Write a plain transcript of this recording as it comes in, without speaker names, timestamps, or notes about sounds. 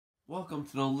Welcome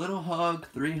to the Little Hug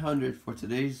 300 for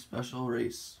today's special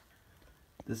race.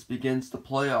 This begins the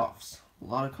playoffs. A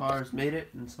lot of cars made it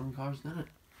and some cars didn't.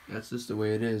 That's just the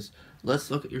way it is.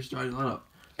 Let's look at your starting lineup.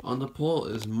 On the pole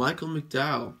is Michael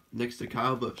McDowell next to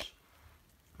Kyle Busch,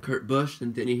 Kurt Busch,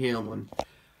 and Denny Hamlin.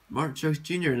 Martin Truex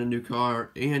Jr. in a new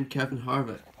car, and Kevin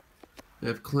Harvick. We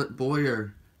have Clint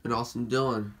Bowyer and Austin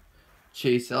Dillon,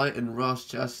 Chase Elliott and Ross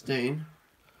Chastain,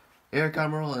 Eric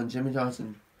Almirola and Jimmy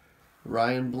Johnson,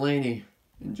 Ryan Blaney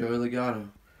and Joey Logano,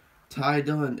 Ty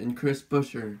Dillon and Chris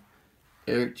Buescher,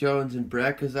 Eric Jones and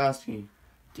Brad Keselowski,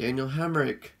 Daniel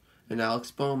Hemrick and Alex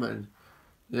Bowman.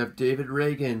 They have David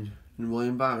Reagan and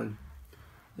William Byron.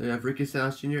 They have Ricky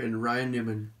Stenhouse Jr. and Ryan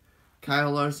Newman,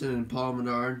 Kyle Larson and Paul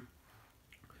Menard,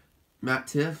 Matt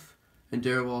Tiff and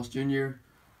Darrell Walsh Jr.,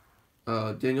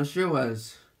 Daniel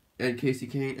Suarez and Casey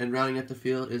Kane, and rounding up the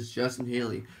field is Justin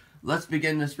Haley. Let's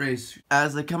begin this race.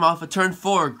 As they come off of turn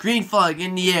 4, green flag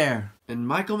in the air. And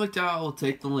Michael McDowell will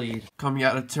take the lead. Coming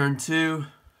out of turn 2,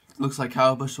 looks like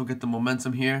Kyle Busch will get the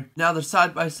momentum here. Now they're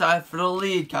side by side for the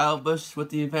lead. Kyle Busch with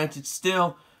the advantage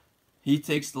still. He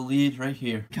takes the lead right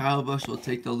here. Kyle Busch will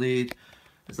take the lead.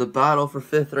 It's a battle for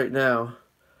 5th right now.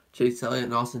 Chase Elliott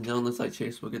and Austin Dillon. Looks like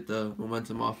Chase will get the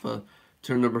momentum off of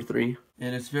turn number 3.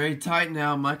 And it's very tight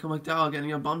now. Michael McDowell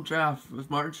getting a bump draft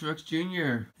with Martin Truex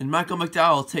Jr. And Michael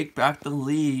McDowell will take back the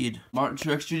lead. Martin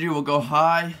Truex Jr. will go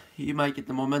high. He might get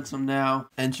the momentum now.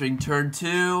 Entering turn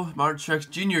 2, Martin Truex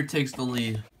Jr. takes the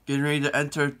lead. Getting ready to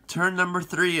enter turn number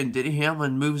 3, and Denny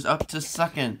Hamlin moves up to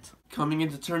 2nd. Coming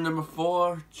into turn number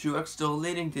 4, Truex still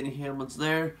leading. Denny Hamlin's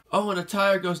there. Oh, and a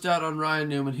tire goes down on Ryan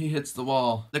Newman. He hits the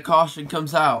wall. The caution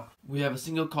comes out. We have a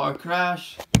single car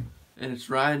crash. And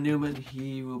it's Ryan Newman.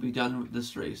 He will be done with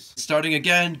this race. Starting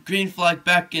again, green flag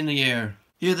back in the air.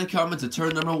 Here they come into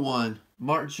turn number 1.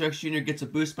 Martin Truex Jr. gets a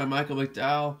boost by Michael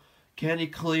McDowell. Can he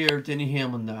clear Denny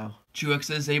Hamlin now?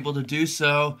 Truex is able to do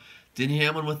so. Denny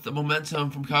Hamlin with the momentum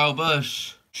from Kyle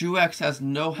Busch. Truex has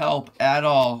no help at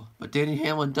all, but Denny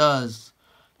Hamlin does.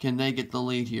 Can they get the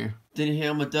lead here? Denny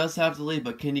Hamlin does have the lead,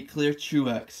 but can he clear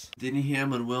Truex? Denny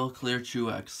Hamlin will clear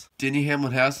Truex. Denny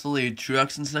Hamlin has the lead.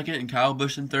 Truex in 2nd and Kyle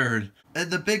Busch in 3rd.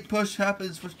 And the big push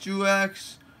happens with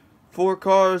Truex. 4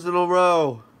 cars in a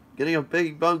row. Getting a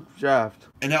big bump draft.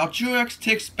 And now Truex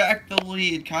takes back the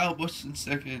lead. Kyle Busch in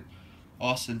 2nd.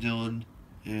 Austin Dillon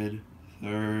in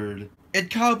 3rd. And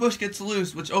Kyle Busch gets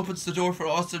loose, which opens the door for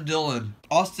Austin Dillon.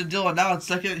 Austin Dillon now in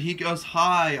 2nd. He goes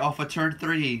high off of turn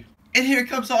 3. And here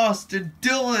comes Austin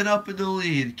Dillon up in the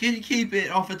lead. Can he keep it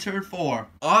off of turn 4?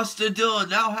 Austin Dillon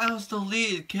now has the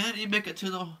lead. Can he make it to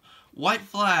the white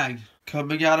flag?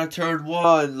 Coming out of turn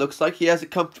 1. Looks like he has a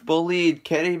comfortable lead.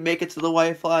 Can he make it to the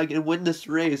white flag and win this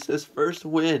race? His first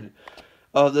win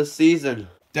of the season.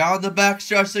 Down the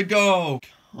backstretch to go.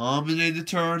 Coming into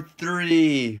turn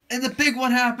 3. And the big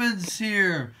one happens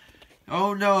here.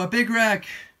 Oh no, a big wreck.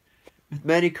 With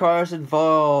many cars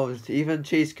involved, even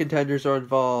chase contenders are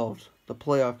involved. The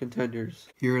playoff contenders.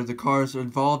 Here are the cars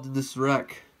involved in this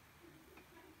wreck.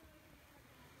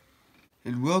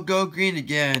 And we'll go green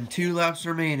again. 2 laps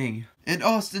remaining. And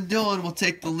Austin Dillon will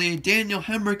take the lead. Daniel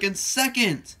Hemrick in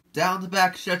 2nd. Down the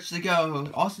back stretch to go.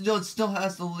 Austin Dillon still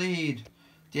has the lead.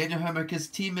 Daniel Hemrick, his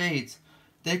teammate.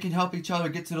 They can help each other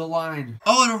get to the line.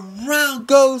 Oh, and around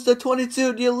goes the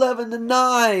 22, the 11, the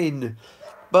 9.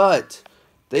 But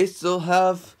they still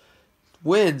have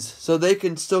wins, so they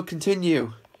can still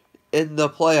continue in the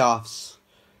playoffs.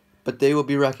 But they will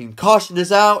be wrecking. Caution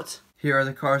is out. Here are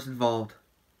the cars involved.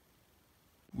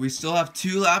 We still have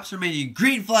 2 laps remaining.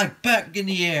 Green flag back in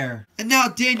the air. And now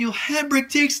Daniel Hemrick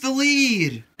takes the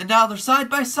lead. And now they're side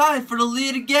by side for the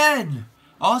lead again.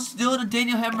 Austin Dillon and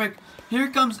Daniel Hemrick. Here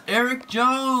comes Eric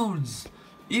Jones.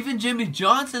 Even Jimmy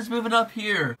Johnson's moving up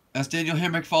here. As Daniel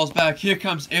Hemrick falls back, here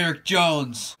comes Eric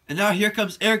Jones. And now here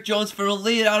comes Eric Jones for the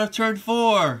lead out of turn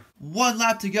 4. 1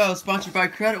 lap to go, sponsored by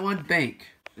Credit One Bank.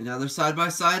 And now they're side by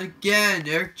side again.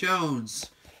 Eric Jones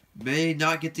may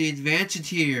not get the advantage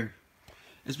here.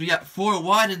 As we got 4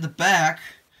 wide in the back.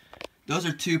 Those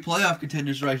are 2 playoff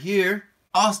contenders right here.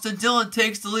 Austin Dillon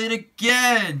takes the lead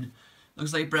again.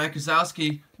 Looks like Brad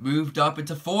Keselowski moved up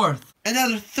into 4th.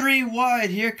 Another 3 wide.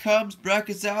 Here comes Brad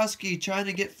Keselowski trying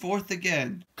to get 4th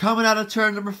again. Coming out of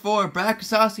turn number 4, Brad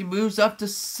Keselowski moves up to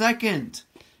 2nd.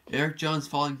 Eric Jones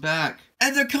falling back.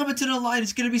 And they're coming to the line.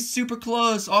 It's going to be super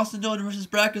close. Austin Dillon versus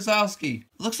Brad Keselowski.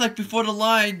 Looks like before the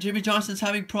line, Jimmy Johnson's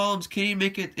having problems. Can he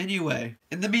make it anyway?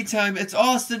 In the meantime, it's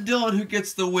Austin Dillon who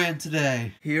gets the win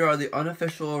today. Here are the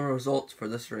unofficial results for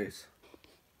this race.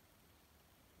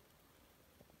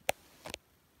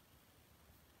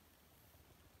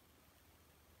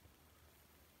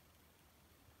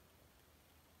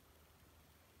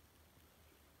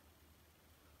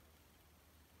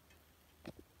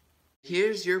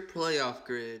 Here's your playoff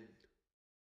grid.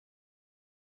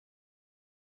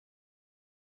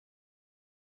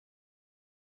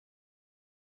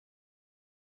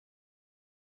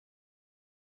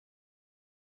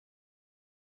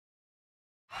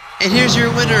 And here's your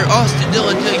winner, Austin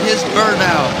Dillon, doing his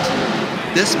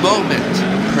burnout. This moment,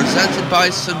 presented by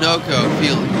Sunoco,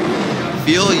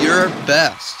 feel your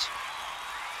best.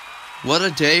 What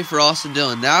a day for Austin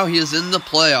Dillon. Now he is in the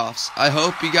playoffs. I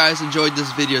hope you guys enjoyed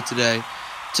this video today.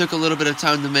 Took a little bit of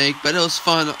time to make, but it was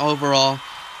fun overall.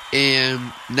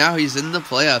 And now he's in the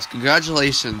playoffs.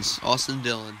 Congratulations, Austin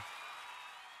Dillon.